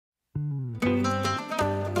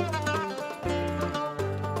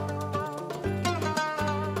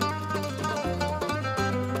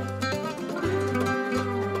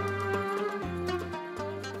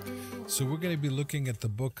So we're going to be looking at the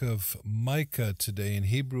book of Micah today, in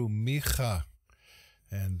Hebrew, Micah,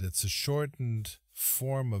 and it's a shortened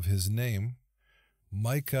form of his name.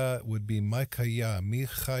 Micah would be Micaiah,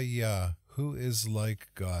 Michaiah, who is like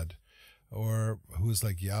God, or who is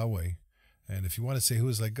like Yahweh. And if you want to say who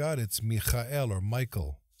is like God, it's Michael or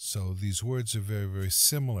Michael. So these words are very, very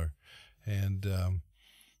similar. And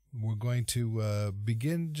we're going to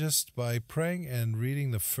begin just by praying and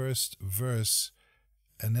reading the first verse,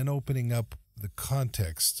 and then opening up the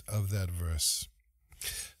context of that verse.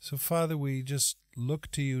 So, Father, we just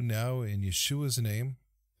look to you now in Yeshua's name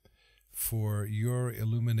for your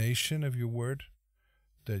illumination of your word,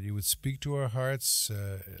 that you would speak to our hearts,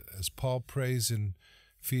 as Paul prays in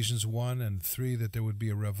Ephesians 1 and 3, that there would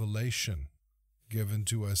be a revelation given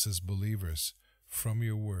to us as believers from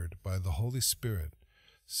your word by the Holy Spirit,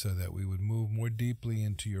 so that we would move more deeply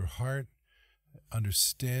into your heart,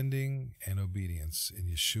 understanding and obedience in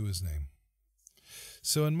Yeshua's name.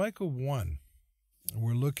 So in Micah 1,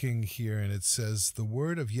 we're looking here, and it says, the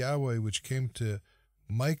word of Yahweh which came to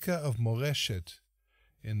Micah of Moreshet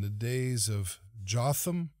in the days of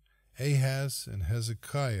Jotham, Ahaz, and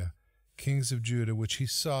Hezekiah, kings of Judah, which he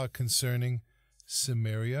saw concerning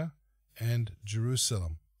Samaria and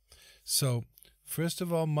Jerusalem. So, first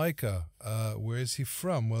of all, Micah, where is he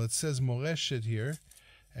from? Well, it says Moreshet here.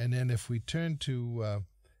 And then if we turn to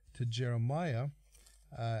Jeremiah,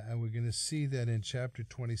 and we're going to see that in chapter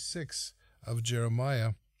 26 of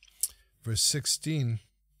Jeremiah, verse 17,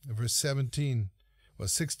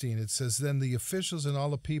 it says, then the officials and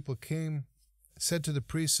all the people said to the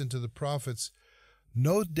priests and to the prophets,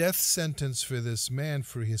 no death sentence for this man,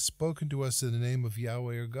 for he has spoken to us in the name of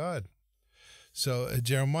Yahweh our God. So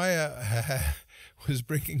Jeremiah was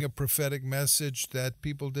bringing a prophetic message that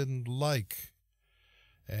people didn't like.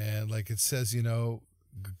 And like it says,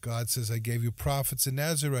 God says, I gave you prophets and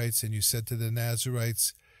Nazirites, and you said to the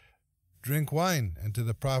Nazirites, drink wine, and to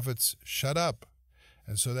the prophets, shut up.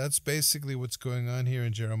 And so that's basically what's going on here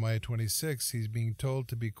in Jeremiah 26. He's being told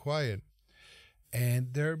to be quiet.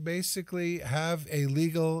 And they basically have a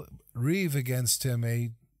legal reeve against him,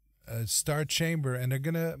 a star chamber, and they're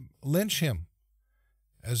going to lynch him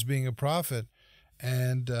as being a prophet.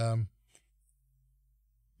 And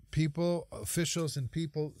officials and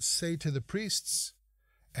people say to the priests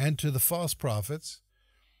and to the false prophets,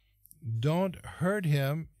 don't hurt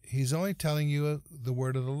him. He's only telling you the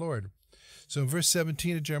word of the Lord. So in verse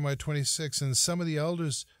 17 of Jeremiah 26, and some of the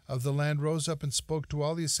elders of the land rose up and spoke to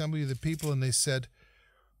all the assembly of the people, and they said,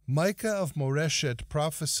 Micah of Moreshet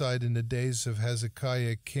prophesied in the days of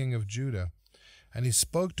Hezekiah, king of Judah. And he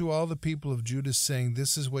spoke to all the people of Judah, saying,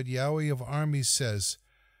 this is what Yahweh of armies says,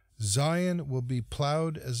 Zion will be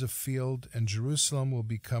plowed as a field, and Jerusalem will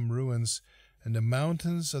become ruins, and the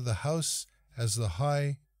mountains of the house as the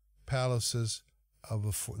high palaces of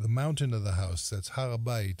the mountain of the house, that's Har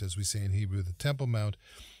HaBayit, as we say in Hebrew, the Temple Mount,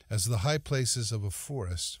 as the high places of a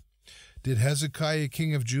forest. Did Hezekiah,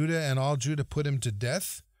 king of Judah, and all Judah put him to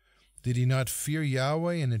death? Did he not fear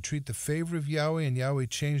Yahweh and entreat the favor of Yahweh, and Yahweh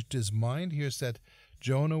changed his mind? Here's that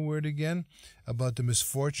Jonah word again about the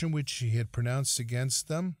misfortune which he had pronounced against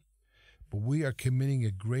them. But we are committing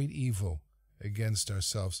a great evil against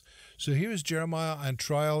ourselves. So here is Jeremiah on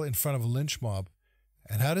trial in front of a lynch mob.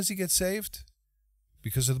 And how does he get saved?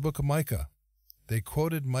 Because of the book of Micah. They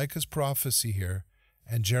quoted Micah's prophecy here,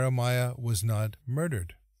 and Jeremiah was not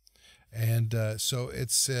murdered. And so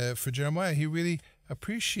it's for Jeremiah, he really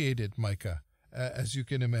appreciated Micah, as you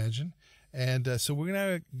can imagine. And so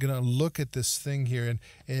we're going to look at this thing here. And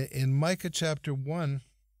in Micah chapter 1,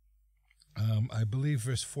 I believe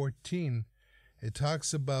verse 14, it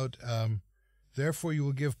talks about, therefore you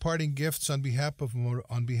will give parting gifts on behalf of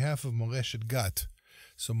Moreshet Gat.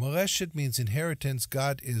 So Moreshet means inheritance.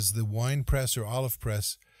 Gat is the wine press or olive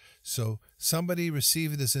press. So somebody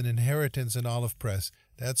received as an inheritance an olive press.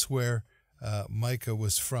 That's where Micah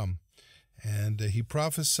was from. And he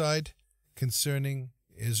prophesied concerning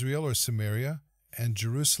Israel or Samaria and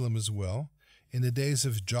Jerusalem as well in the days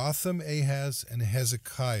of Jotham, Ahaz, and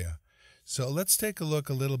Hezekiah. So let's take a look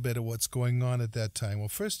a little bit at what's going on at that time. Well,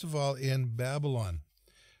 first of all, in Babylon,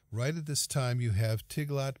 right at this time, you have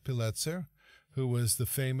Tiglath-Pileser, who was the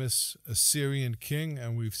famous Assyrian king,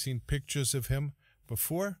 and we've seen pictures of him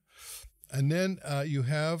before. And then you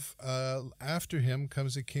have, after him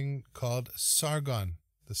comes a king called Sargon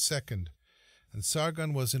II. And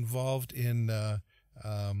Sargon was involved in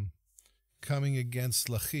coming against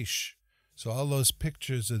Lachish. So all those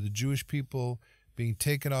pictures of the Jewish people being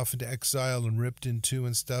taken off into exile and ripped in two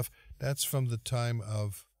and stuff, that's from the time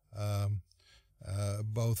of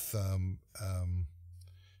both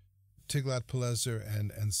Tiglath-Pileser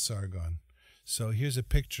and Sargon. So here's a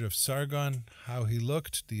picture of Sargon, how he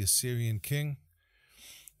looked, the Assyrian king.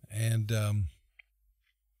 And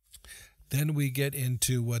then we get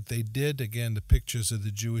into what they did. Again, the pictures of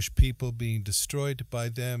the Jewish people being destroyed by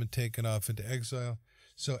them and taken off into exile.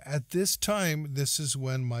 So at this time, this is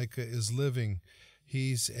when Micah is living.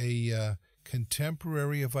 He's a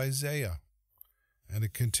contemporary of Isaiah and a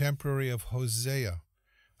contemporary of Hosea.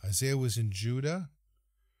 Isaiah was in Judah.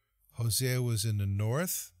 Hosea was in the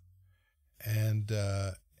north. And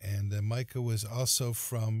Micah was also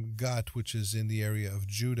from Gat, which is in the area of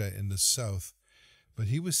Judah in the south. But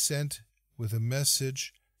he was sent with a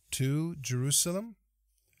message to Jerusalem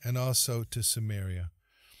and also to Samaria.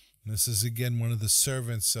 And this is again one of the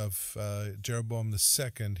servants of Jeroboam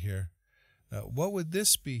II here. What would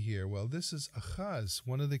this be here? Well, this is Ahaz,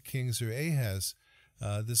 one of the kings, or Ahaz.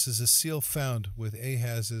 This is a seal found with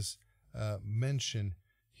Ahaz's mention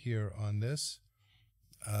here on this.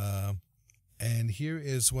 And here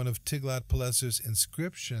is one of Tiglath-Pileser's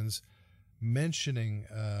inscriptions mentioning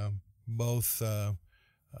both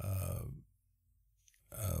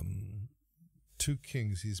two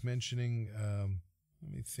kings. He's mentioning,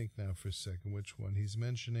 let me think now for a second which one. He's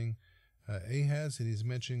mentioning Ahaz, and he's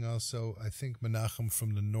mentioning also, I think, Menachem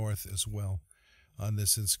from the north as well on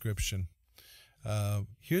this inscription.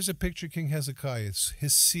 Here's a picture of King Hezekiah. It's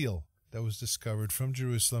his seal that was discovered from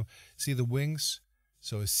Jerusalem. See the wings?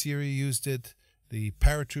 So Assyria used it. The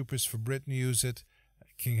paratroopers for Britain used it.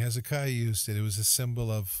 King Hezekiah used it. It was a symbol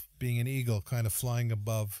of being an eagle, kind of flying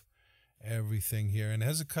above everything here. And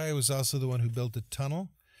Hezekiah was also the one who built the tunnel.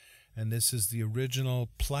 And this is the original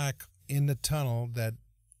plaque in the tunnel, that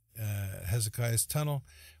Hezekiah's tunnel,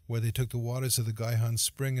 where they took the waters of the Gihon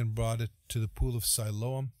spring and brought it to the pool of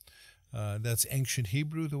Siloam. That's ancient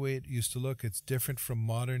Hebrew, the way it used to look. It's different from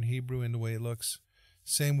modern Hebrew in the way it looks.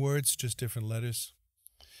 Same words, just different letters.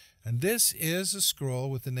 And this is a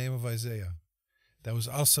scroll with the name of Isaiah that was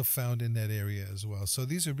also found in that area as well. So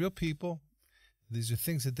these are real people. These are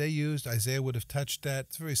things that they used. Isaiah would have touched that.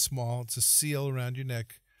 It's very small. It's a seal around your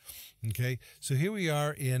neck. Okay, so here we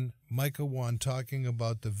are in Micah 1 talking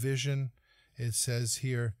about the vision. It says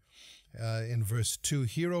here in verse 2,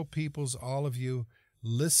 "Hear, O peoples, all of you,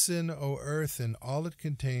 listen, O earth, and all it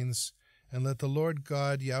contains, and let the Lord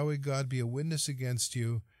God, Yahweh God, be a witness against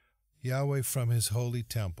you, Yahweh from his holy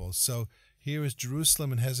temple." So here is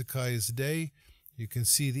Jerusalem in Hezekiah's day. You can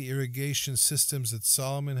see the irrigation systems that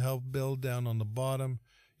Solomon helped build down on the bottom.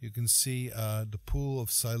 You can see the pool of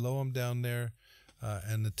Siloam down there,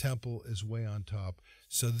 and the temple is way on top.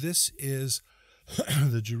 So this is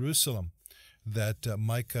the Jerusalem that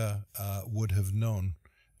Micah would have known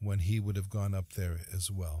when he would have gone up there as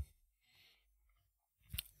well.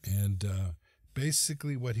 And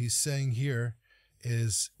basically what he's saying here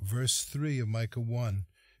is verse 3 of Micah 1.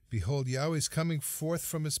 "Behold, Yahweh is coming forth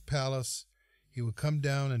from his palace. He will come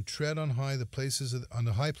down and tread on the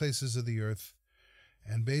high places of the earth."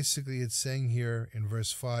 And basically it's saying here in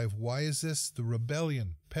verse 5, why is this? The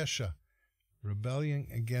rebellion, Pesha, rebellion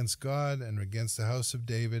against God and against the house of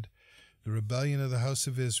David, the rebellion of the house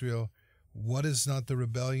of Israel. What is not the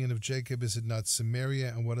rebellion of Jacob? Is it not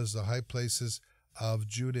Samaria? And what is the high places of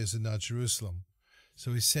Judah? Is it not Jerusalem?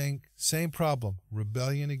 So he's saying, same problem,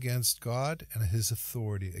 rebellion against God and his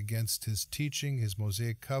authority, against his teaching, his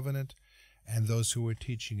Mosaic covenant, and those who were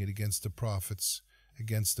teaching it, against the prophets,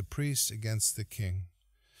 against the priests, against the king.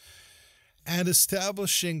 And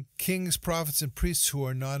establishing kings, prophets, and priests who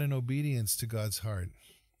are not in obedience to God's heart.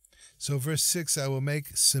 So verse 6, "I will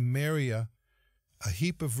make Samaria a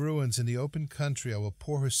heap of ruins in the open country. I will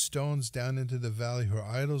pour her stones down into the valley. Her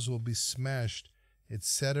idols will be smashed,"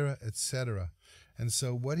 etc., etc. And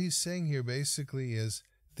so what he's saying here basically is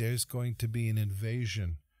there's going to be an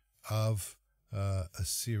invasion of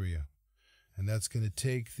Assyria. And that's going to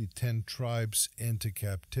take the 10 tribes into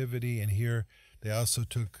captivity. And here they also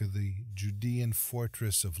took the Judean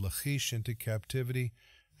fortress of Lachish into captivity.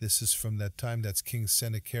 This is from that time. That's King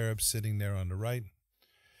Sennacherib sitting there on the right.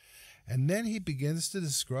 And then he begins to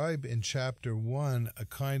describe in chapter 1 a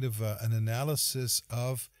kind of an analysis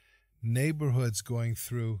of neighborhoods going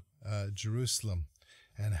through Jerusalem,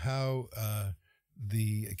 and how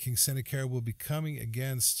the King Sennacherib will be coming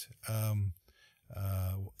against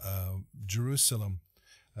Jerusalem,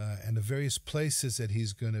 and the various places that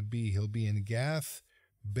he's going to be. He'll be in Gath,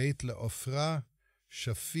 Beit Le'ofra,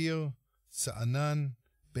 Shafir, Sa'anan,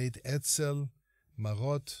 Beit Etzel,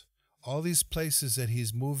 Marot, all these places that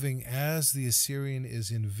he's moving as the Assyrian is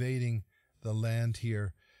invading the land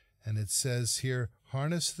here. And it says here,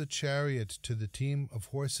 "Harness the chariot to the team of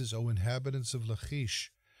horses, O inhabitants of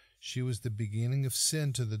Lachish. She was the beginning of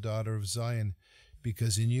sin to the daughter of Zion,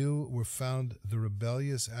 because in you were found the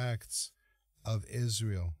rebellious acts of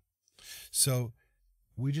Israel. So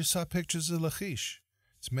we just saw pictures of Lachish.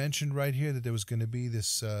 It's mentioned right here that there was going to be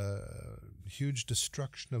this huge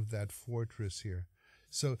destruction of that fortress here.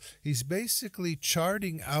 So he's basically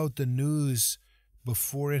charting out the news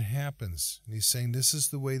before it happens. And he's saying this is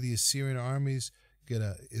the way the Assyrian armies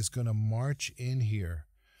is going to march in here.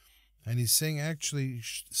 And he's saying actually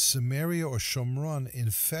Samaria or Shomron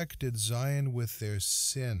infected Zion with their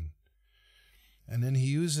sin. And then he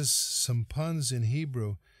uses some puns in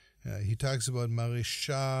Hebrew. He talks about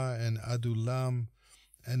Marisha and Adulam.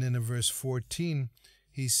 And then in verse 14,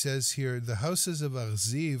 he says here, the houses of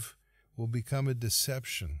Achziv will become a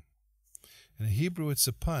deception. In Hebrew, it's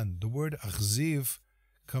a pun. The word Achziv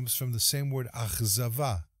comes from the same word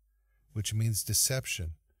Achzava, which means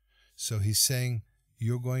deception. So he's saying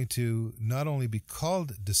you're going to not only be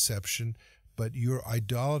called deception, but your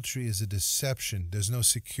idolatry is a deception. There's no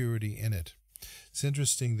security in it. It's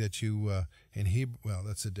interesting that you, in Hebrew, well,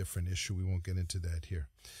 that's a different issue. We won't get into that here.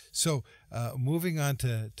 So moving on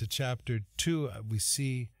to chapter 2, we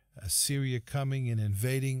see Assyria coming and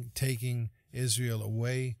invading, taking Israel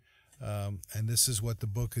away. And this is what the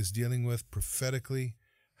book is dealing with prophetically,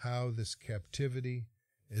 how this captivity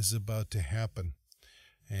is about to happen,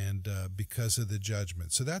 and because of the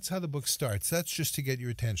judgment. So that's how the book starts. That's just to get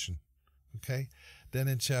your attention. Okay? Then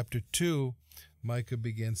in chapter 2, Micah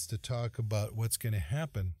begins to talk about what's going to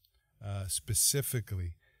happen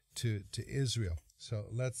specifically to Israel. So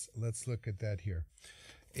let's look at that here.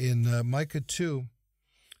 In Micah 2,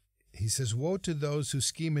 he says, woe to those who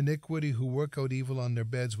scheme iniquity, who work out evil on their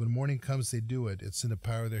beds. When morning comes, they do it. It's in the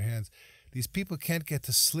power of their hands. These people can't get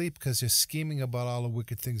to sleep because they're scheming about all the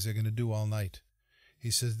wicked things they're going to do all night. He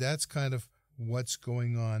says that's kind of what's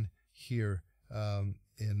going on here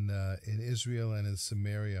in Israel and in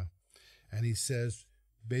Samaria. And he says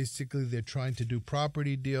basically they're trying to do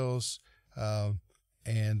property deals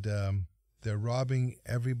and they're robbing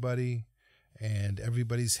everybody, and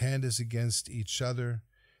everybody's hand is against each other.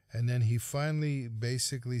 And then he finally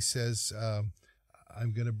basically says,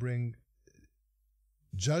 I'm going to bring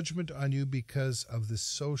judgment on you because of the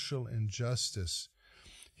social injustice.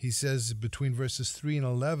 He says between verses 3 and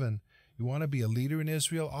 11, you want to be a leader in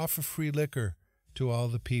Israel? Offer free liquor to all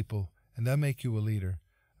the people, and that'll make you a leader.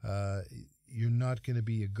 You're not going to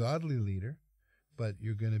be a godly leader, but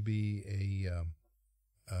you're going to be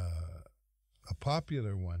a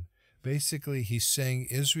popular one. Basically, he's saying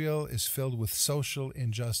Israel is filled with social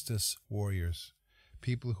injustice warriors,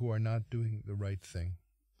 people who are not doing the right thing.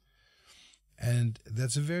 And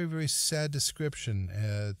that's a very, very sad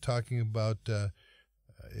description, talking about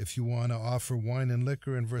if you want to offer wine and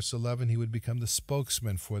liquor in verse 11, he would become the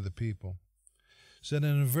spokesman for the people. So then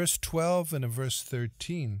in verse 12 and in verse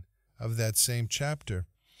 13 of that same chapter,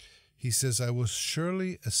 he says, I will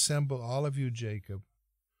surely assemble all of you, Jacob.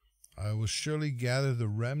 I will surely gather the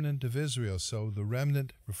remnant of Israel. So the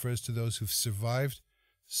remnant refers to those who've survived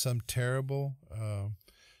some terrible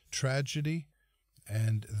tragedy,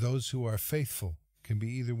 and those who are faithful. Can be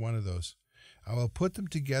either one of those. I will put them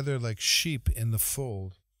together like sheep in the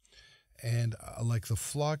fold, and like the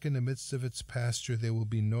flock in the midst of its pasture, they will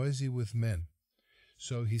be noisy with men.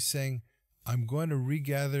 So he's saying, I'm going to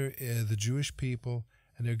regather the Jewish people,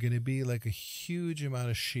 and they're going to be like a huge amount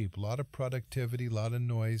of sheep, a lot of productivity, a lot of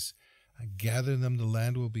noise. I gather them, the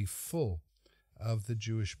land will be full of the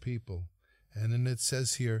Jewish people. And then it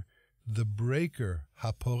says here, the breaker,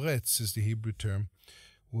 haporetz is the Hebrew term,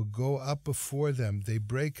 will go up before them. They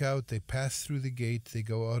break out, they pass through the gate, they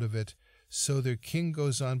go out of it. So their king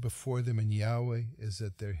goes on before them, and Yahweh is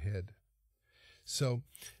at their head. So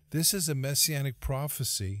this is a messianic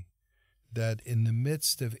prophecy that in the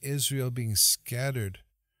midst of Israel being scattered,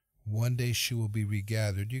 one day she will be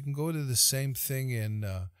regathered. You can go to the same thing in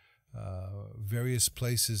various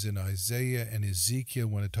places in Isaiah and Ezekiel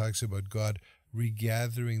when it talks about God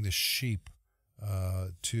regathering the sheep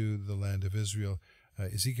to the land of Israel.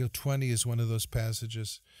 Ezekiel 20 is one of those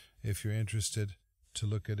passages, if you're interested to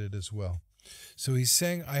look at it as well. So he's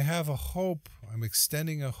saying, I have a hope, I'm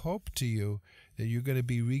extending a hope to you that you're going to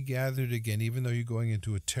be regathered again, even though you're going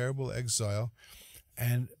into a terrible exile.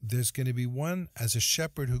 And there's going to be one as a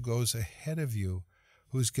shepherd who goes ahead of you,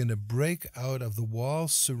 who's going to break out of the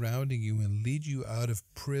walls surrounding you and lead you out of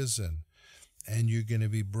prison. And you're going to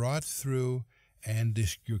be brought through, and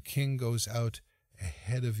your king goes out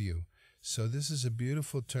ahead of you. So this is a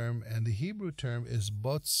beautiful term, and the Hebrew term is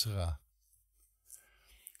botzra.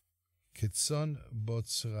 Kitzon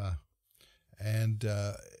botzra. And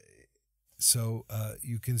So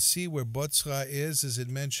you can see where Botzra is it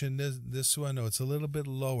mentioned this one? No, it's a little bit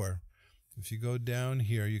lower. If you go down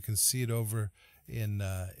here, you can see it over in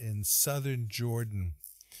southern Jordan.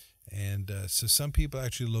 And so some people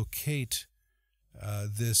actually locate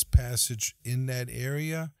this passage in that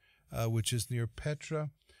area, which is near Petra.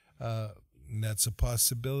 And that's a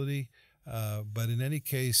possibility. But in any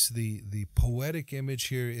case, the poetic image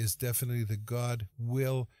here is definitely that God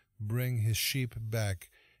will bring his sheep back,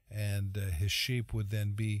 and his sheep would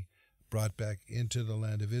then be brought back into the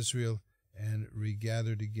land of Israel and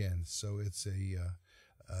regathered again. So it's a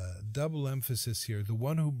double emphasis here. The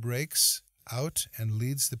one who breaks out and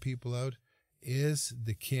leads the people out is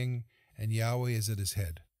the king, and Yahweh is at his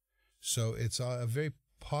head. So it's a very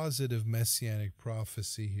positive messianic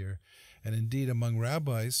prophecy here. And indeed, among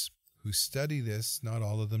rabbis who study this, not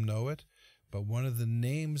all of them know it, but one of the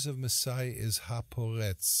names of Messiah is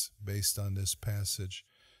HaPoretz, based on this passage.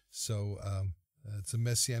 So it's a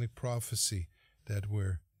messianic prophecy that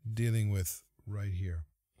we're dealing with right here.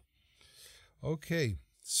 Okay,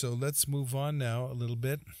 so let's move on now a little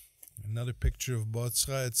bit. Another picture of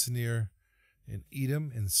Botzra. It's near in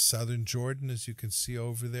Edom, in southern Jordan, as you can see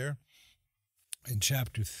over there. In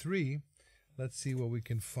chapter 3, let's see what we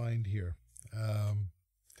can find here.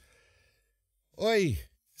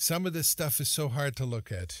 Some of this stuff is so hard to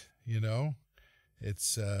look at, you know.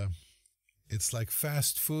 It's like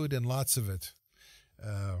fast food and lots of it.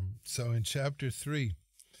 So in chapter 3,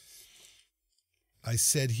 I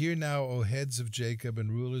said, "Hear now, O heads of Jacob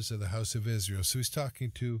and rulers of the house of Israel." So he's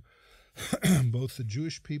talking to both the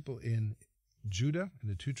Jewish people in Judah, in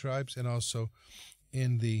the 2 tribes, and also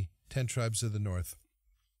in the 10 tribes of the north.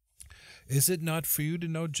 "Is it not for you to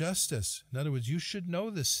know justice?" In other words, you should know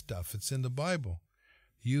this stuff. It's in the Bible.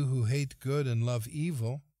 "You who hate good and love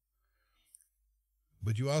evil,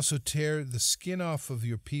 but you also tear the skin off of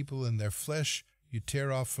your people, and their flesh you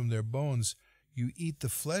tear off from their bones. You eat the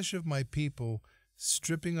flesh of my people,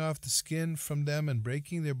 stripping off the skin from them and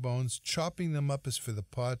breaking their bones, chopping them up as for the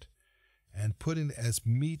pot, and putting as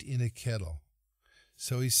meat in a kettle."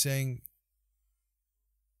 So he's saying,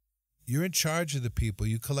 you're in charge of the people.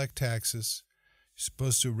 You collect taxes. You're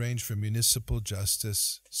supposed to arrange for municipal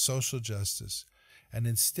justice, social justice. And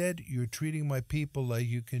instead, you're treating my people like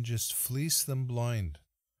you can just fleece them blind.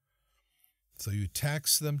 So you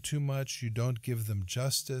tax them too much, you don't give them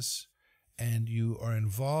justice, and you are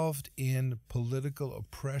involved in political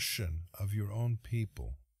oppression of your own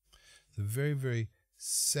people. It's a very, very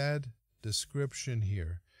sad description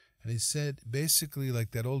here. And he said, basically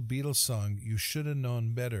like that old Beatles song, you should have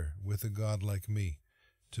known better with a God like me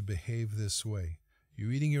to behave this way.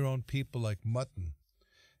 You're eating your own people like mutton.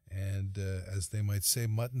 And as they might say,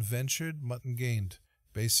 mutton ventured, mutton gained.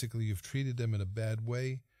 Basically, you've treated them in a bad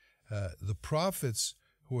way. The prophets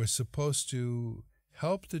who are supposed to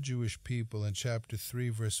help the Jewish people in chapter 3,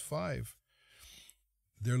 verse 5,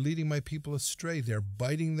 they're leading my people astray. They're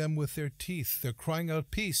biting them with their teeth. They're crying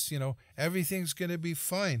out peace. You know, everything's going to be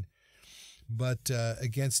fine. But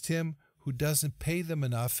against him who doesn't pay them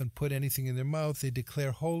enough and put anything in their mouth, they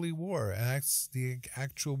declare holy war. And that's the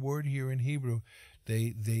actual word here in Hebrew.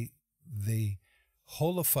 They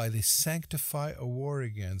holify, they sanctify a war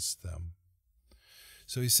against them.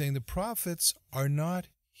 So he's saying the prophets are not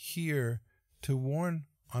here to warn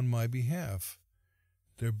on my behalf.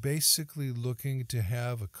 They're basically looking to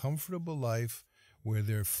have a comfortable life where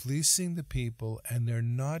they're fleecing the people and they're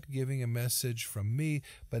not giving a message from me,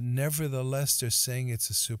 but nevertheless they're saying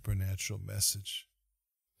it's a supernatural message.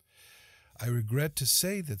 I regret to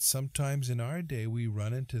say that sometimes in our day we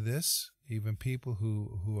run into this. Even people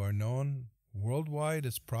who are known worldwide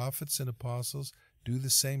as prophets and apostles do the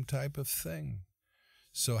same type of thing.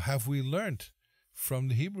 So have we learned from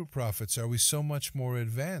the Hebrew prophets? Are we so much more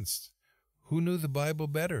advanced? Who knew the Bible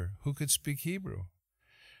better? Who could speak Hebrew?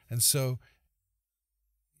 And so,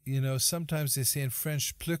 you know, sometimes they say in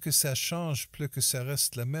French, plus que ça change, plus que ça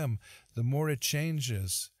reste le même. The more it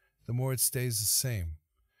changes, the more it stays the same.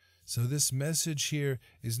 So this message here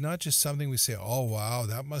is not just something we say, oh, wow,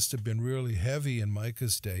 that must have been really heavy in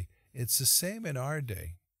Micah's day. It's the same in our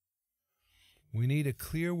day. We need a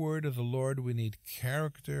clear word of the Lord. We need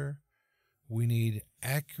character. We need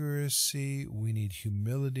accuracy. We need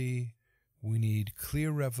humility. We need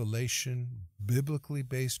clear revelation, biblically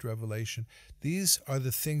based revelation. These are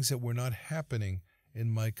the things that were not happening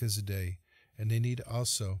in Micah's day, and they need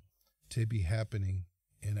also to be happening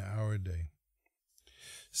in our day.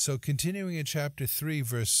 So continuing in chapter 3,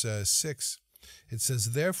 verse 6, it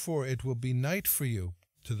says, "Therefore it will be night for you,"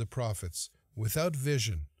 to the prophets, "without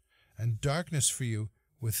vision, and darkness for you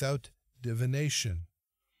without divination."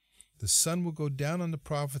 The sun will go down on the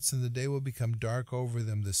prophets, and the day will become dark over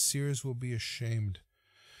them. The seers will be ashamed.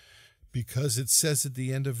 Because it says at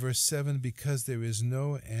the end of verse 7, because there is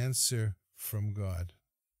no answer from God.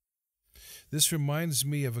 This reminds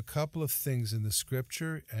me of a couple of things in the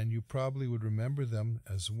scripture, and you probably would remember them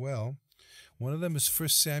as well. One of them is 1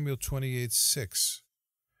 Samuel 28:6.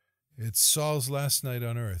 It's Saul's last night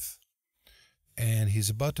on earth, and he's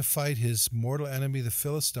about to fight his mortal enemy, the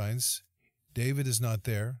Philistines. David is not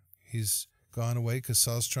there. He's gone away because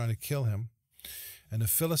Saul's trying to kill him. And the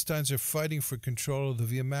Philistines are fighting for control of the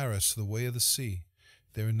Via Maris, the way of the sea.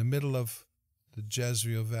 They're in the middle of the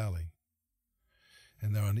Jezreel Valley.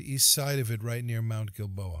 And they're on the east side of it, right near Mount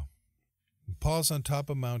Gilboa. And Paul's on top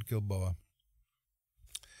of Mount Gilboa.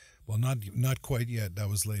 Well, not quite yet. That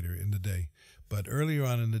was later in the day. But earlier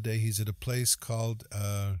on in the day, he's at a place called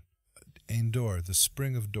Ein Dor, the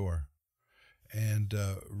Spring of Dor. And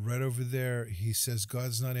right over there, he says,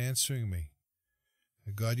 God's not answering me.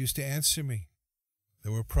 God used to answer me.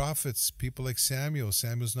 There were prophets, people like Samuel.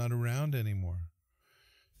 Samuel's not around anymore.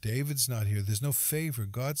 David's not here. There's no favor.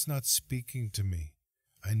 God's not speaking to me.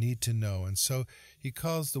 I need to know. And so he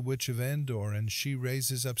calls the witch of Endor, and she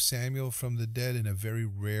raises up Samuel from the dead in a very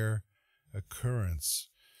rare occurrence.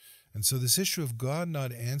 And so this issue of God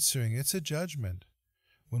not answering, it's a judgment.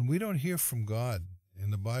 When we don't hear from God in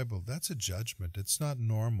the Bible, that's a judgment. It's not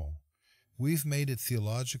normal. We've made it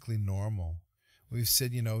theologically normal. We've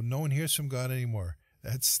said, no one hears from God anymore.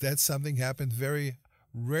 That's something happened very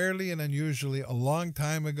rarely and unusually a long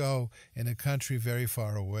time ago in a country very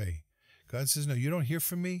far away. God says, no, you don't hear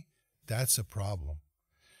from me? That's a problem.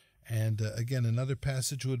 And again, another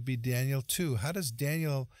passage would be Daniel 2. How does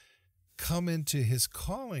Daniel come into his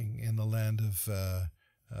calling in the land of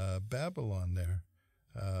Babylon there?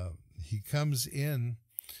 He comes in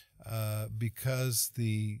because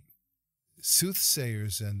the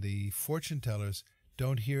soothsayers and the fortune tellers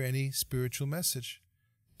don't hear any spiritual message.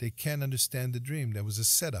 They can't understand the dream. There was a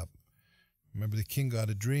setup. Remember, the king got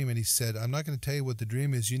a dream, and he said, I'm not going to tell you what the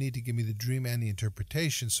dream is. You need to give me the dream and the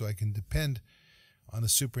interpretation so I can depend on a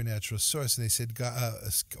supernatural source. And they said,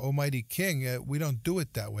 Almighty King, we don't do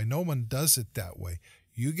it that way. No one does it that way.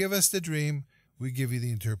 You give us the dream, we give you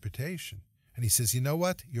the interpretation. And he says, you know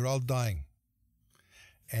what? You're all dying.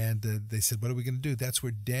 And they said, what are we going to do? That's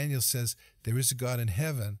where Daniel says, there is a God in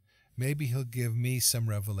heaven. Maybe he'll give me some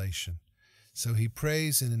revelation. So he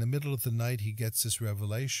prays, and in the middle of the night, he gets this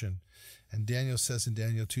revelation. And Daniel says in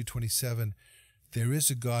Daniel 2:27, there is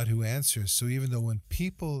a God who answers. So even though when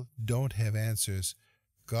people don't have answers,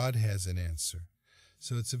 God has an answer.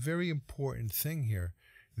 So it's a very important thing here.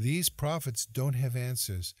 These prophets don't have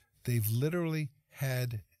answers. They've literally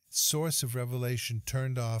had source of revelation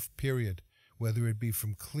turned off, period, whether it be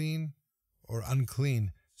from clean or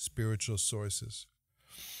unclean spiritual sources.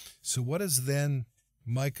 So what does then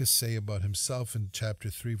Micah say about himself in chapter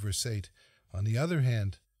 3, verse 8? On the other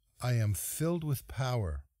hand, I am filled with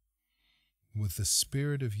power, with the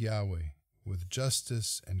Spirit of Yahweh, with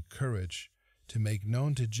justice and courage, to make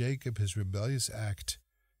known to Jacob his rebellious act,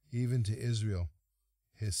 even to Israel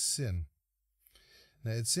his sin.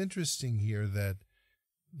 Now it's interesting here that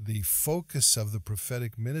the focus of the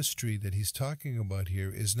prophetic ministry that he's talking about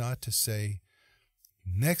here is not to say,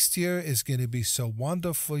 next year is going to be so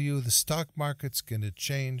wonderful for you, the stock market's going to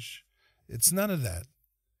change. It's none of that.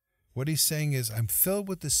 What he's saying is, I'm filled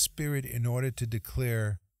with the Spirit in order to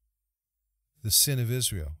declare the sin of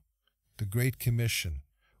Israel, the Great Commission,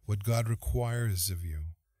 what God requires of you.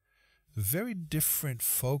 A very different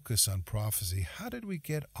focus on prophecy. How did we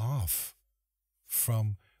get off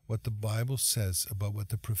from what the Bible says about what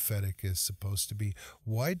the prophetic is supposed to be?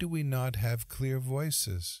 Why do we not have clear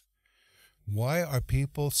voices? Why are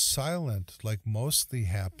people silent like mostly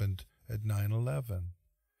happened at 9/11?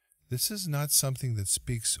 This is not something that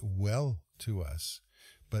speaks well to us,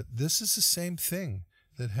 but this is the same thing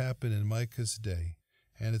that happened in Micah's day,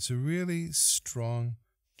 and it's a really strong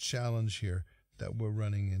challenge here that we're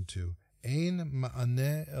running into. Ein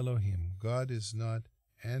ma'aneh Elohim. God is not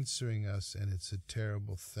answering us, and it's a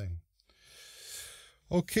terrible thing.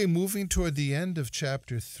 Okay, moving toward the end of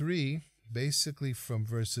chapter 3, basically from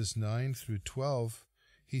verses 9 through 12,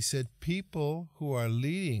 he said people who are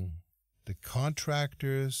leading, the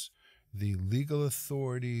contractors, the legal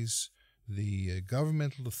authorities, the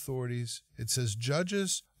governmental authorities, it says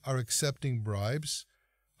judges are accepting bribes,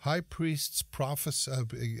 high priests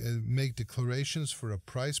make declarations for a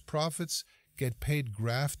price, prophets get paid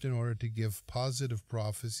graft in order to give positive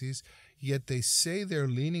prophecies, yet they say they're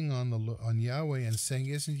leaning on Yahweh and saying,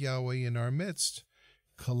 isn't Yahweh in our midst?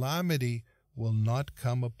 Calamity will not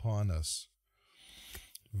come upon us.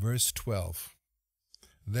 Verse 12.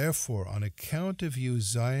 Therefore, on account of you,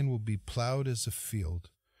 Zion will be plowed as a field.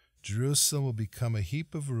 Jerusalem will become a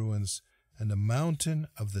heap of ruins, and the mountain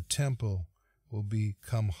of the temple will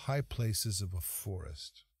become high places of a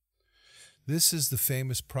forest. This is the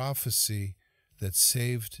famous prophecy that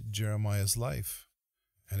saved Jeremiah's life.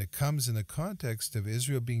 And it comes in the context of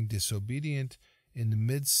Israel being disobedient in the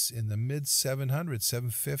mid 700s,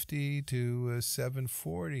 750 to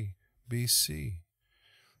 740 BC.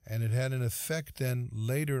 And it had an effect then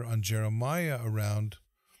later on Jeremiah around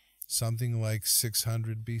something like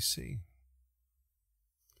 600 BC.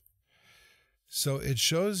 So it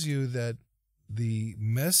shows you that the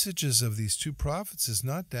messages of these two prophets is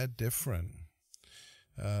not that different.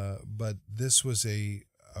 But this was a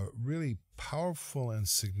really powerful and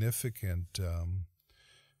significant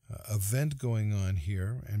event going on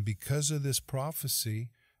here. And because of this prophecy,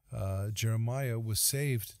 Jeremiah was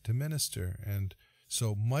saved to minister. And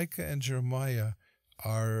so Micah and Jeremiah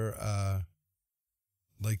are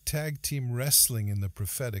like tag team wrestling in the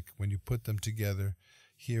prophetic when you put them together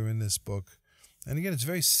here in this book. And again, it's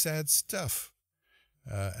very sad stuff.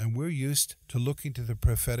 And we're used to looking to the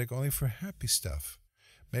prophetic only for happy stuff.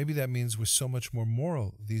 Maybe that means we're so much more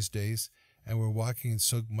moral these days, and we're walking in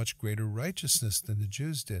so much greater righteousness than the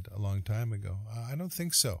Jews did a long time ago. I don't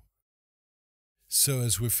think so. So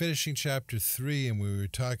as we're finishing chapter 3, and we were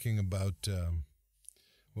talking about,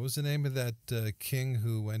 what was the name of that king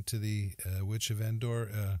who went to the witch of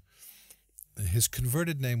Endor? His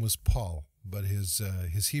converted name was Paul, but his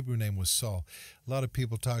Hebrew name was Saul. A lot of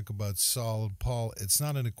people talk about Saul and Paul. It's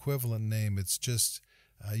not an equivalent name. It's just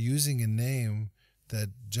using a name that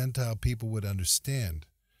Gentile people would understand.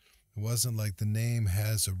 It wasn't like the name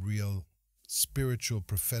has a real spiritual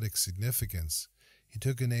prophetic significance. He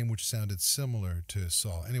took a name which sounded similar to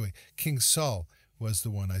Saul. Anyway, King Saul was the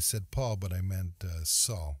one. I said Paul, but I meant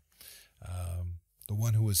Saul, the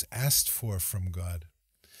one who was asked for from God.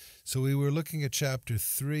 So we were looking at chapter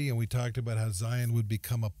 3, and we talked about how Zion would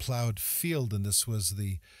become a plowed field, and this was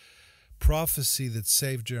the prophecy that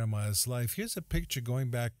saved Jeremiah's life. Here's a picture going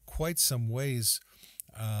back quite some ways,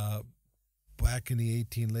 back in the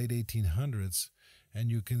late 1800s,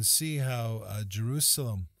 and you can see how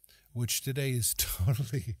Jerusalem, which today is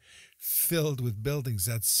totally filled with buildings,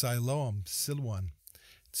 that's Siloam, Silwan.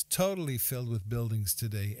 It's totally filled with buildings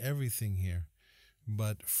today, everything here.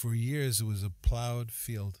 But for years it was a plowed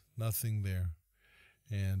field, nothing there.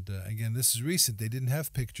 And again, this is recent. They didn't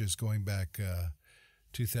have pictures going back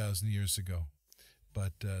 2,000 years ago.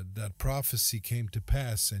 But that prophecy came to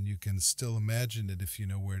pass, and you can still imagine it if you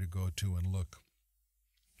know where to go to and look.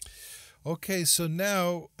 Okay, so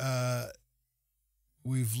now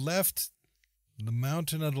we've left the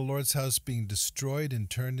mountain of the Lord's house being destroyed and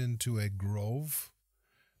turned into a grove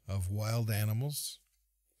of wild animals.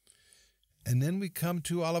 And then we come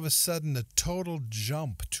to, all of a sudden, a total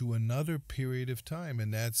jump to another period of time,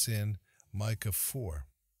 and that's in Micah 4.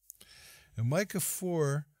 In Micah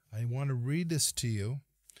 4, I want to read this to you.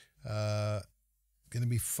 Going to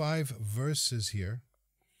be 5 verses here,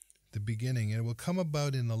 the beginning. And it will come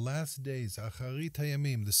about in the last days, Acharit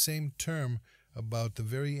Hayamim, the same term about the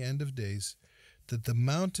very end of days, that the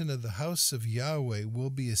mountain of the house of Yahweh will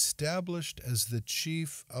be established as the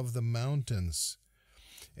chief of the mountains.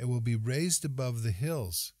 It will be raised above the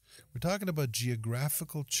hills. We're talking about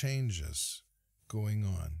geographical changes going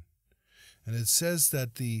on. And it says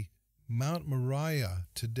that the Mount Moriah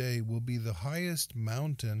today will be the highest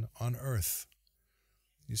mountain on earth.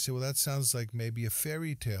 You say, well, that sounds like maybe a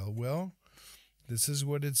fairy tale. Well, this is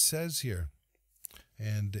what it says here.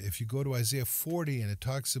 And if you go to Isaiah 40 and it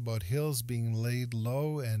talks about hills being laid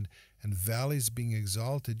low and valleys being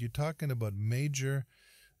exalted, you're talking about major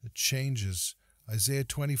changes. Isaiah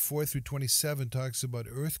 24 through 27 talks about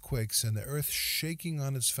earthquakes and the earth shaking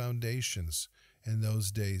on its foundations in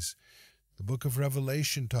those days. The book of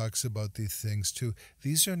Revelation talks about these things too.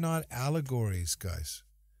 These are not allegories, guys.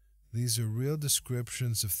 These are real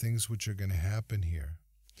descriptions of things which are going to happen here.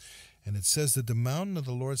 And it says that the mountain of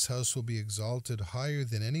the Lord's house will be exalted higher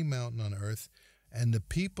than any mountain on earth, and the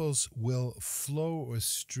peoples will flow or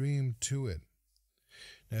stream to it.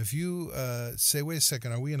 Now, if you say, wait a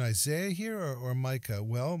second, are we in Isaiah here or Micah?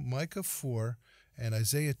 Well, Micah 4 and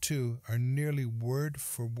Isaiah 2 are nearly word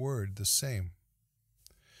for word the same.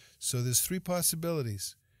 So there's 3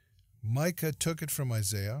 possibilities. Micah took it from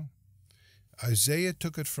Isaiah, Isaiah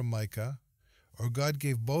took it from Micah, or God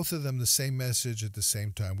gave both of them the same message at the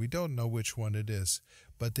same time. We don't know which one it is,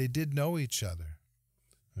 but they did know each other.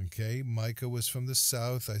 Okay, Micah was from the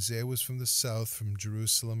south, Isaiah was from the south, from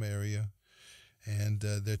Jerusalem area, and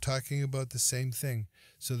they're talking about the same thing.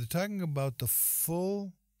 So they're talking about the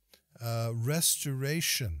full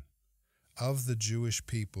restoration of the Jewish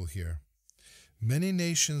people here. Many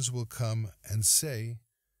nations will come and say,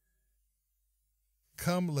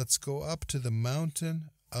 "Come, let's go up to the mountain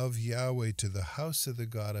of Yahweh, to the house of the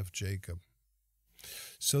God of Jacob."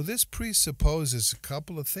 So this presupposes a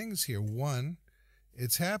couple of things here. One,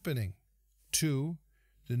 it's happening. Two,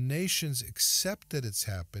 the nations accept that it's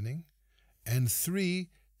happening. And three,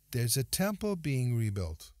 there's a temple being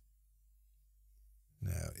rebuilt.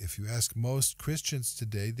 Now, if you ask most Christians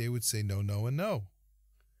today, they would say no, no, and no.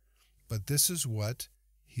 But this is what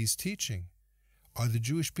he's teaching. Are the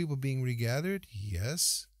Jewish people being regathered?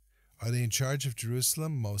 Yes. Are they in charge of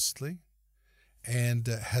Jerusalem? Mostly. And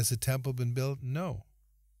has the temple been built? No.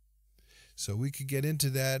 So we could get into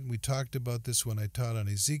that. We talked about this when I taught on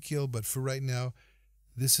Ezekiel, but for right now,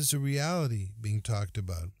 this is a reality being talked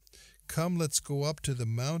about. Come, let's go up to the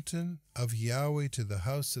mountain of Yahweh, to the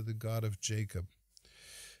house of the God of Jacob,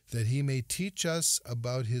 that he may teach us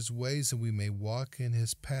about his ways and we may walk in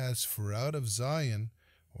his paths. For out of Zion,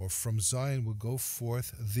 or from Zion, will go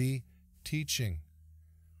forth the teaching.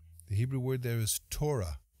 The Hebrew word there is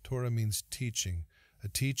Torah. Torah means teaching. A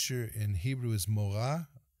teacher in Hebrew is morah,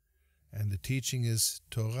 and the teaching is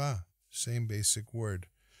Torah, same basic word.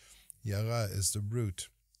 Yara is the root.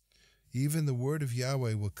 Even the word of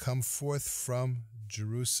Yahweh will come forth from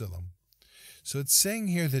Jerusalem. So it's saying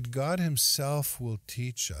here that God himself will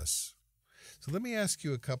teach us. So let me ask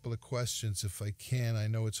you a couple of questions if I can. I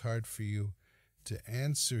know it's hard for you to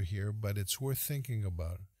answer here, but it's worth thinking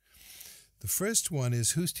about. The first one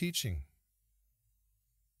is, who's teaching?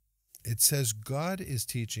 It says God is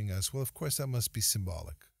teaching us. Well, of course, that must be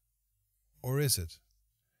symbolic. Or is it?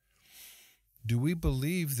 Do we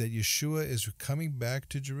believe that Yeshua is coming back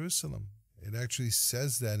to Jerusalem? It actually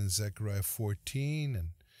says that in Zechariah 14 and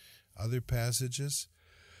other passages.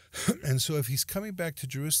 And so if he's coming back to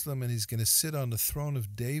Jerusalem and he's going to sit on the throne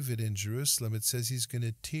of David in Jerusalem, it says he's going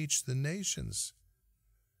to teach the nations.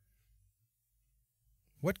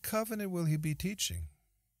 What covenant will he be teaching?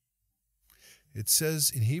 It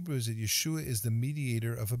says in Hebrews that Yeshua is the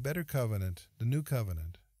mediator of a better covenant, the new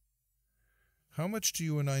covenant. How much do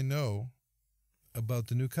you and I know about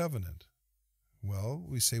the new covenant? Well,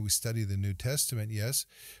 we say we study the New Testament, yes,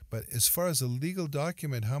 but as far as a legal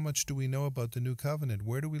document, how much do we know about the new covenant?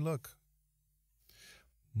 Where do we look?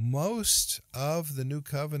 Most of the new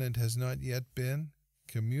covenant has not yet been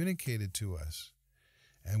communicated to us,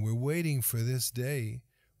 and we're waiting for this day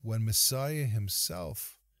when Messiah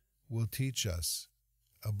himself will teach us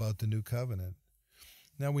about the new covenant.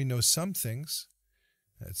 Now we know some things.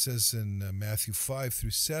 It says in Matthew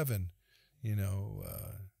 5-7,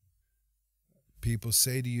 people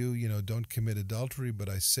say to you, don't commit adultery, but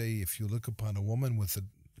I say if you look upon a woman with a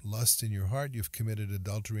lust in your heart, you've committed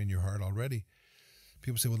adultery in your heart already.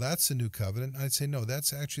 People say, well, that's the new covenant. I'd say, no,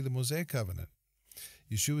 that's actually the Mosaic covenant.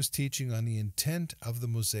 Yeshua is teaching on the intent of the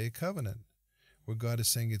Mosaic covenant, where God is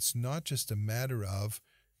saying it's not just a matter of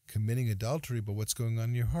committing adultery, but what's going on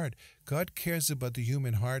in your heart. God cares about the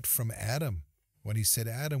human heart from Adam. When he said,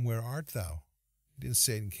 Adam, where art thou? He didn't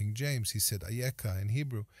say it in King James. He said Ayeka in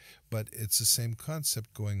Hebrew, but it's the same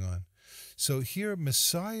concept going on. So here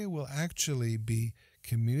Messiah will actually be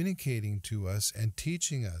communicating to us and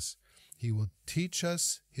teaching us. He will teach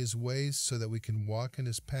us his ways so that we can walk in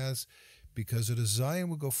his paths, because out of Zion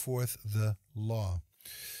will go forth the law.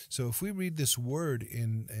 So if we read this word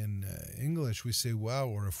in English, we say, wow,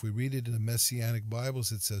 or if we read it in the Messianic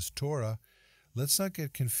Bibles, it says Torah. Let's not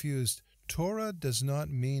get confused. Torah does not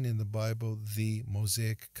mean in the Bible the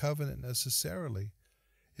Mosaic covenant necessarily.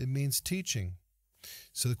 It means teaching.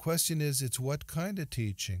 So the question is, it's what kind of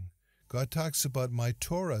teaching? God talks about my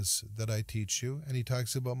Torahs that I teach you, and he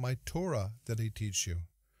talks about my Torah that I teach you.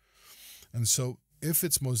 And so if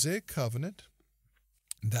it's Mosaic covenant,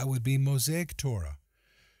 that would be Mosaic Torah.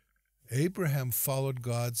 Abraham followed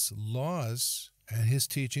God's laws and his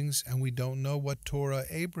teachings, and we don't know what Torah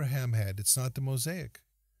Abraham had. It's not the Mosaic.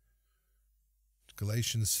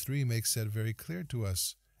 Galatians 3 makes that very clear to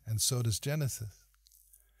us, and so does Genesis.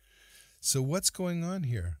 So what's going on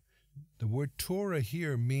here? The word Torah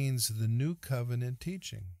here means the new covenant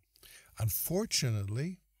teaching.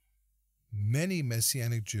 Unfortunately, many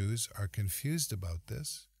Messianic Jews are confused about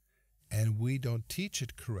this, and we don't teach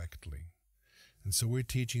it correctly. And so we're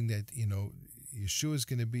teaching that, Yeshua is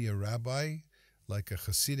going to be a rabbi, like a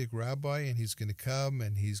Hasidic rabbi, and he's going to come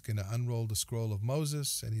and he's going to unroll the scroll of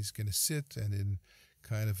Moses, and he's going to sit and in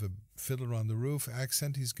kind of a fiddler on the roof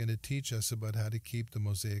accent, he's going to teach us about how to keep the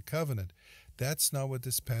Mosaic covenant. That's not what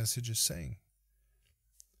this passage is saying.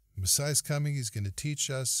 Messiah's coming, he's going to teach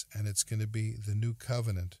us, and it's going to be the new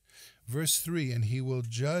covenant. Verse 3, and he will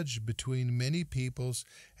judge between many peoples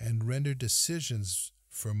and render decisions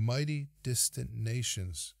for mighty distant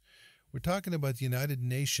nations. We're talking about the United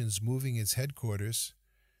Nations moving its headquarters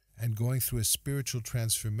and going through a spiritual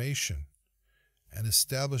transformation and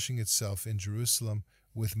establishing itself in Jerusalem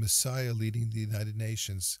with Messiah leading the United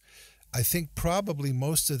Nations. I think probably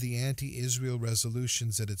most of the anti-Israel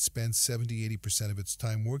resolutions that it spends 70-80% of its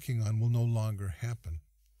time working on will no longer happen.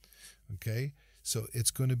 Okay? So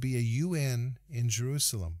it's going to be a UN in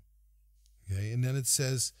Jerusalem. Okay? And then it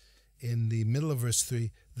says in the middle of verse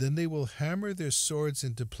 3, then they will hammer their swords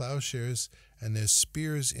into plowshares and their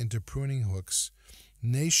spears into pruning hooks.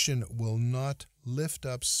 Nation will not lift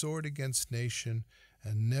up sword against nation,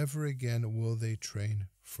 and never again will they train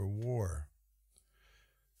for war.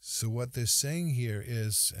 So what they're saying here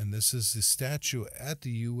is, and this is the statue at the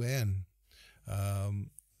UN, the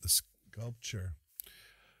sculpture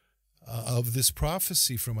of this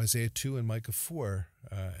prophecy from Isaiah 2 and Micah 4.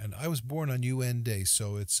 And I was born on UN Day,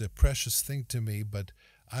 so it's a precious thing to me, but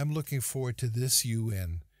I'm looking forward to this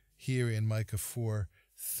UN here in Micah 4,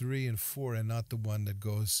 3 and 4, and not the one that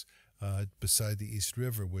goes beside the East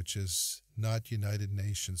River, which is not United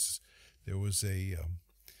Nations. There was a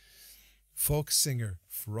folk singer,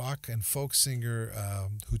 rock and folk singer,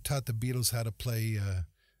 who taught the Beatles how to play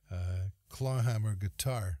clawhammer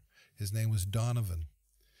guitar. His name was Donovan,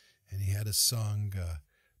 and he had a song,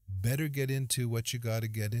 better get into what you got to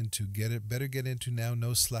get into. Better get into now,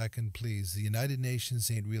 no slacking, please. The United Nations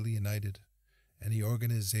ain't really united, and the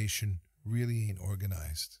organization really ain't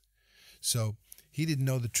organized. So he didn't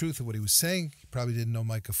know the truth of what he was saying. He probably didn't know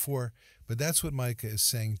Micah 4, but that's what Micah is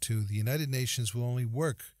saying too. The United Nations will only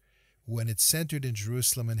work when it's centered in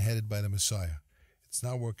Jerusalem and headed by the Messiah. It's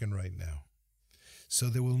not working right now. So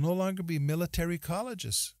there will no longer be military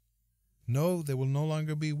colleges. No, there will no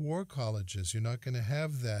longer be war colleges. You're not going to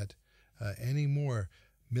have that anymore.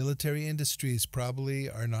 Military industries probably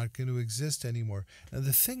are not going to exist anymore. Now,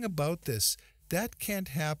 the thing about this, that can't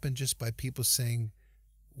happen just by people saying,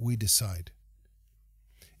 we decide.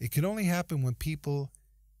 It can only happen when people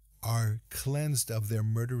are cleansed of their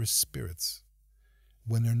murderous spirits,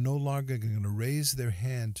 when they're no longer going to raise their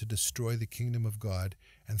hand to destroy the kingdom of God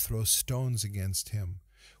and throw stones against him,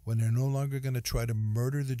 when they're no longer going to try to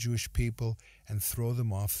murder the Jewish people and throw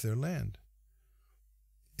them off their land.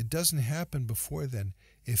 It doesn't happen before then.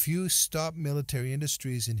 If you stop military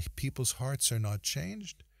industries and people's hearts are not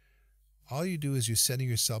changed, all you do is you're setting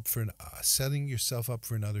yourself up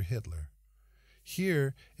for another Hitler.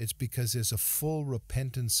 Here, it's because there's a full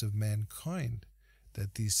repentance of mankind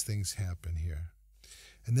that these things happen here.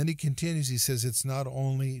 And then he continues, he says it's not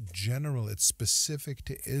only general, it's specific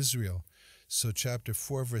to Israel. So chapter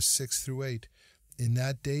 4, verse 6 through 8, in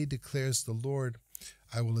that day declares the Lord,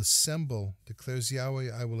 I will assemble, declares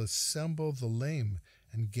Yahweh, I will assemble the lame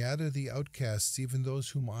and gather the outcasts, even those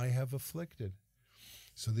whom I have afflicted.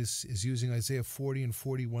 So this is using Isaiah 40 and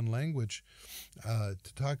 41 language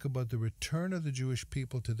to talk about the return of the Jewish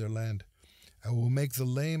people to their land. I will make the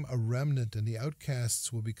lame a remnant, and the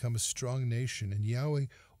outcasts will become a strong nation, and Yahweh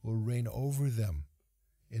will reign over them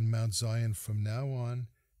in Mount Zion from now on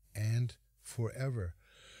and forever.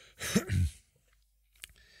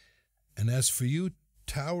 And as for you,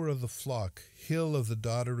 tower of the flock, hill of the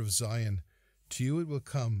daughter of Zion, to you it will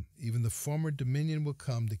come, even the former dominion will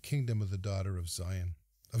come, the kingdom of the daughter of Zion,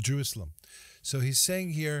 of Jerusalem. So he's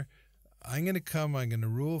saying here, I'm going to come, I'm going to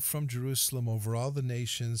rule from Jerusalem over all the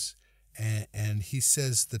nations. And he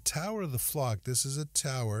says the tower of the flock, this is a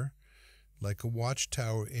tower, like a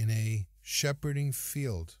watchtower in a shepherding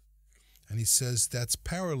field. And he says that's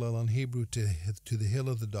parallel in Hebrew to the hill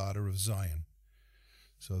of the daughter of Zion.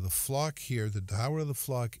 So the flock here, the tower of the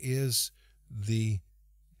flock, is the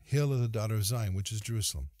hill of the daughter of Zion, which is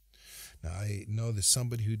Jerusalem. Now, I know there's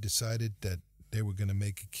somebody who decided that they were going to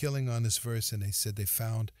make a killing on this verse, and they said they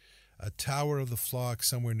found a tower of the flock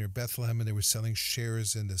somewhere near Bethlehem, and they were selling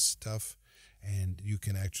shares in this stuff, and you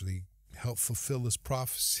can actually help fulfill this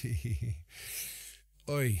prophecy.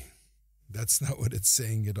 Oy, that's not what it's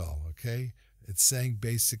saying at all, okay? It's saying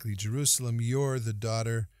basically, Jerusalem, you're the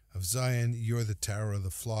daughter of Zion, you're the tower of the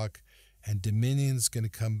flock, and dominion's going to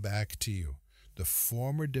come back to you. The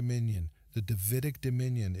former dominion, the Davidic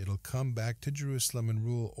dominion, it'll come back to Jerusalem and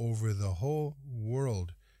rule over the whole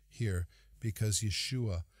world here because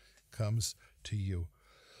Yeshua comes to you.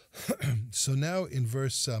 So now in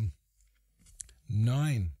verse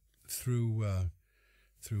 9 through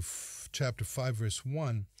chapter 5, verse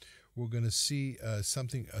 1, we're going to see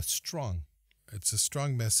something strong. It's a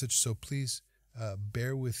strong message, so please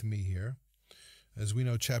bear with me here. As we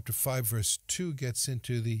know, chapter 5, verse 2 gets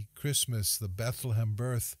into the Christmas, the Bethlehem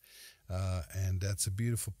birth, and that's a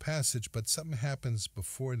beautiful passage, but something happens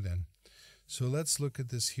before then. So let's look at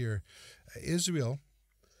this here. Israel,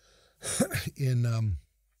 in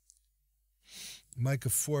Micah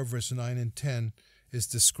 4, verse 9 and 10, is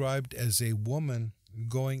described as a woman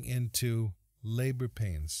going into labor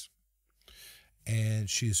pains. And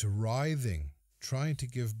she's writhing, trying to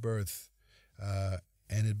give birth.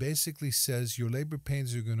 And it basically says your labor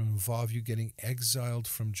pains are going to involve you getting exiled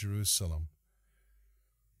from Jerusalem.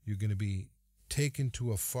 You're going to be taken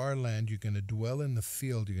to a far land. You're going to dwell in the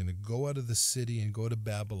field. You're going to go out of the city and go to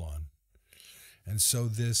Babylon. And so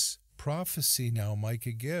this prophecy now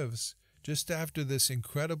Micah gives, just after this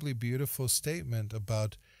incredibly beautiful statement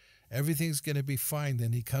about everything's going to be fine,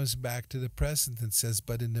 then he comes back to the present and says,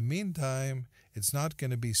 but in the meantime, it's not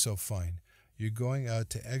going to be so fine. You're going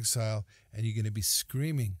out to exile, and you're going to be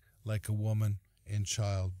screaming like a woman in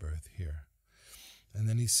childbirth here. And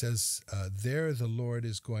then he says, there the Lord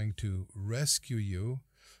is going to rescue you.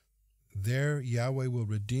 There Yahweh will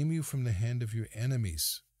redeem you from the hand of your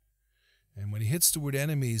enemies. And when he hits the word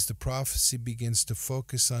enemies, the prophecy begins to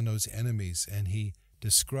focus on those enemies, and he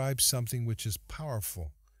describes something which is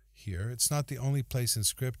powerful here. It's not the only place in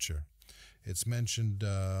Scripture. It's mentioned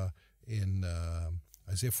in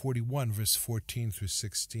Isaiah 41, verse 14 through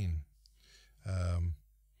 16.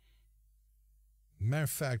 Matter of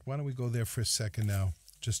fact, why don't we go there for a second now,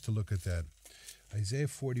 just to look at that. Isaiah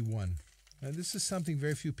 41. Now, this is something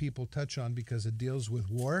very few people touch on because it deals with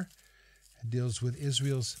war. It deals with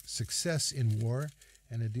Israel's success in war,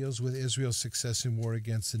 and it deals with Israel's success in war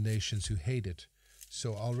against the nations who hate it.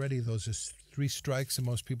 So already those are three strikes, and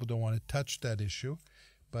most people don't want to touch that issue,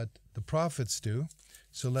 but the prophets do.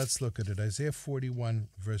 So let's look at it. Isaiah 41,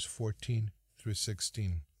 verse 14 through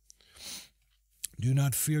 16. Do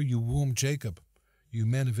not fear, you womb Jacob, you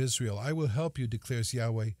men of Israel. I will help you, declares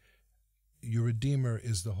Yahweh. Your Redeemer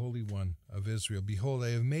is the Holy One of Israel. Behold, I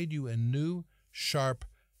have made you a new, sharp,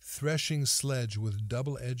 threshing sledge with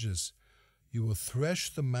double edges. You will thresh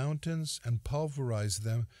the mountains and pulverize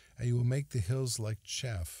them, and you will make the hills like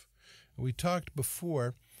chaff. We talked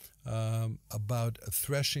before about a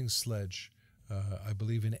threshing sledge. I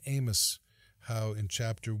believe in Amos, how in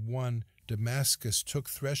chapter 1, Damascus took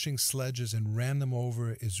threshing sledges and ran them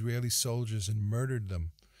over Israeli soldiers and murdered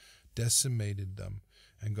them, decimated them.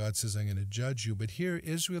 And God says, I'm going to judge you. But here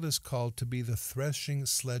Israel is called to be the threshing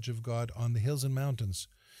sledge of God on the hills and mountains.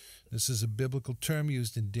 This is a biblical term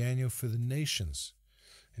used in Daniel for the nations.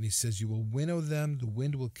 And he says, you will winnow them, the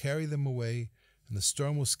wind will carry them away, and the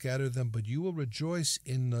storm will scatter them, but you will rejoice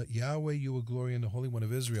in Yahweh, you will glory in the Holy One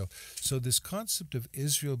of Israel. So this concept of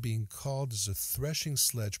Israel being called as a threshing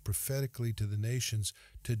sledge prophetically to the nations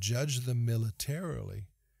to judge them militarily.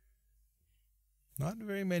 Not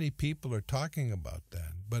very many people are talking about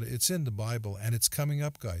that, but it's in the Bible, and it's coming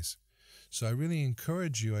up, guys. So I really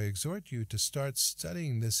encourage you, I exhort you to start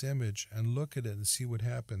studying this image and look at it and see what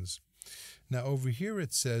happens. Now over here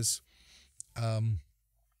it says,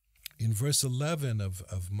 in verse 11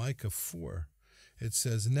 of Micah 4, it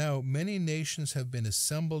says, now many nations have been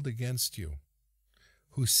assembled against you,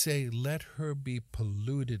 who say, let her be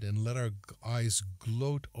polluted and let our eyes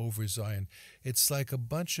gloat over Zion. It's like a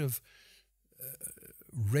bunch of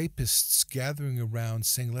rapists gathering around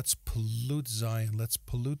saying, let's pollute Zion, let's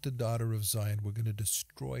pollute the daughter of Zion, we're going to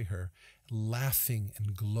destroy her, laughing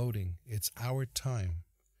and gloating. It's our time.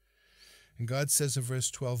 And God says in verse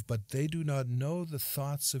 12, but they do not know the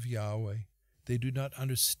thoughts of Yahweh. They do not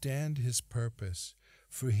understand his purpose,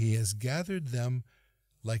 for he has gathered them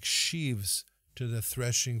like sheaves to the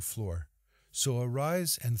threshing floor. So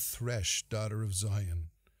arise and thresh, daughter of Zion.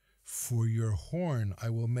 For your horn I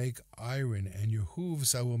will make iron, and your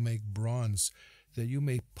hooves I will make bronze, that you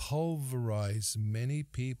may pulverize many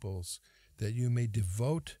peoples, that you may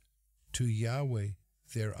devote to Yahweh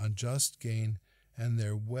their unjust gain and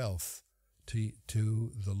their wealth,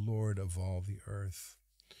 to the Lord of all the earth.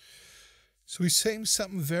 So he's saying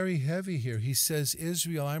something very heavy here. He says,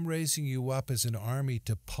 Israel, I'm raising you up as an army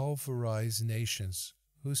to pulverize nations.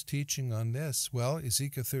 Who's teaching on this? Well,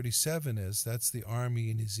 Ezekiel 37 is. That's the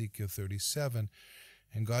army in Ezekiel 37.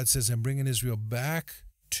 And God says, I'm bringing Israel back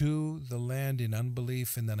to the land in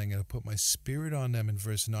unbelief, and then I'm going to put my spirit on them in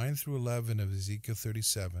verse 9 through 11 of Ezekiel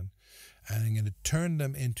 37. And I'm going to turn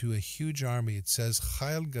them into a huge army. It says,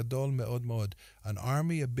 Chayil Gadol Me'od Me'od, an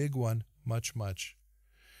army, a big one, much, much.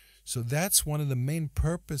 So that's one of the main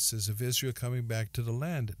purposes of Israel coming back to the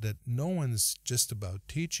land that no one's just about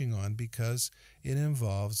teaching on because it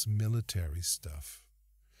involves military stuff.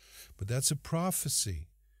 But that's a prophecy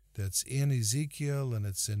that's in Ezekiel, and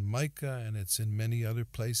it's in Micah, and it's in many other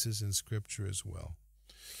places in Scripture as well.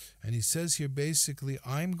 And he says here basically,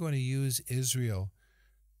 I'm going to use Israel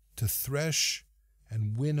to thresh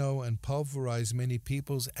and winnow and pulverize many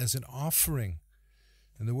peoples as an offering.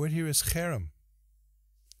 And the word here is cherem.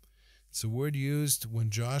 It's a word used when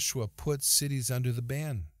Joshua put cities under the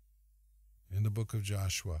ban in the book of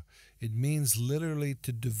Joshua. It means literally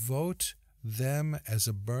to devote them as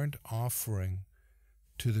a burnt offering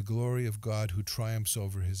to the glory of God who triumphs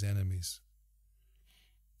over his enemies.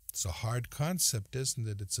 It's a hard concept, isn't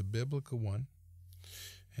it? It's a biblical one.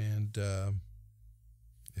 And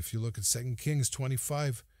if you look at 2 Kings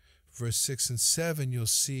 25, verse 6 and 7, you'll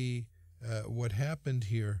see what happened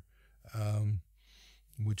here,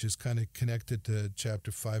 which is kind of connected to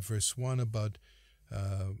chapter 5, verse 1, about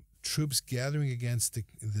troops gathering against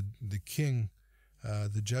the king,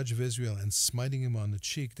 the judge of Israel, and smiting him on the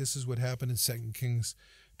cheek. This is what happened in 2 Kings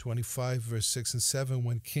 25, verse 6 and 7,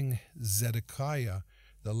 when King Zedekiah,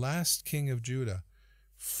 the last king of Judah,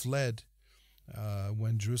 fled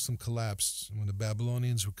when Jerusalem collapsed, when the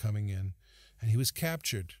Babylonians were coming in, and he was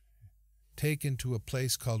captured, taken to a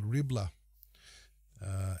place called Riblah,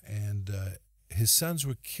 and his sons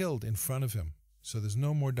were killed in front of him. So there's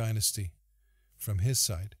no more dynasty from his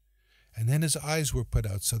side. And then his eyes were put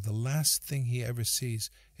out, so the last thing he ever sees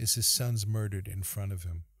is his sons murdered in front of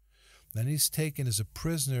him. Then he's taken as a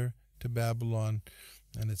prisoner to Babylon,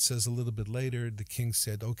 and it says a little bit later, the king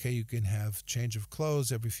said, okay, you can have change of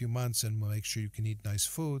clothes every few months, and we'll make sure you can eat nice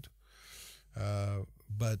food.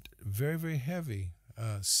 But very, very heavy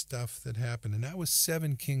stuff that happened. And that was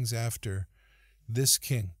 7 kings after this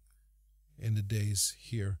king in the days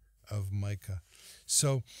here of Micah.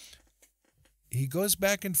 So he goes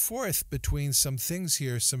back and forth between some things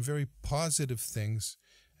here, some very positive things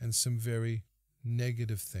and some very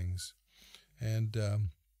negative things. And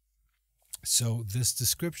so this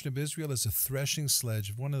description of Israel as a threshing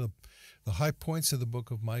sledge, one of the high points of the book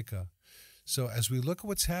of Micah. So as we look at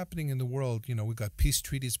what's happening in the world, we've got peace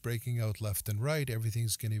treaties breaking out left and right.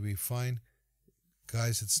 Everything's going to be fine.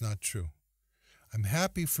 Guys, it's not true. I'm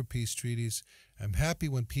happy for peace treaties. I'm happy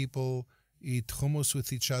when people eat hummus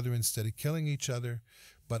with each other instead of killing each other.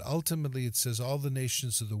 But ultimately it says all the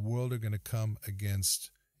nations of the world are going to come against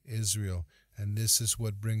Israel. And this is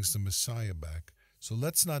what brings the Messiah back. So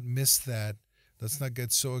let's not miss that. Let's not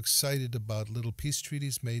get so excited about little peace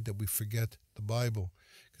treaties made that we forget the Bible.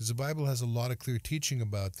 Because the Bible has a lot of clear teaching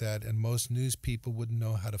about that, and most news people wouldn't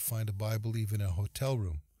know how to find a Bible even in a hotel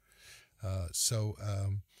room. So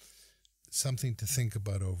something to think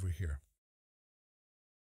about over here.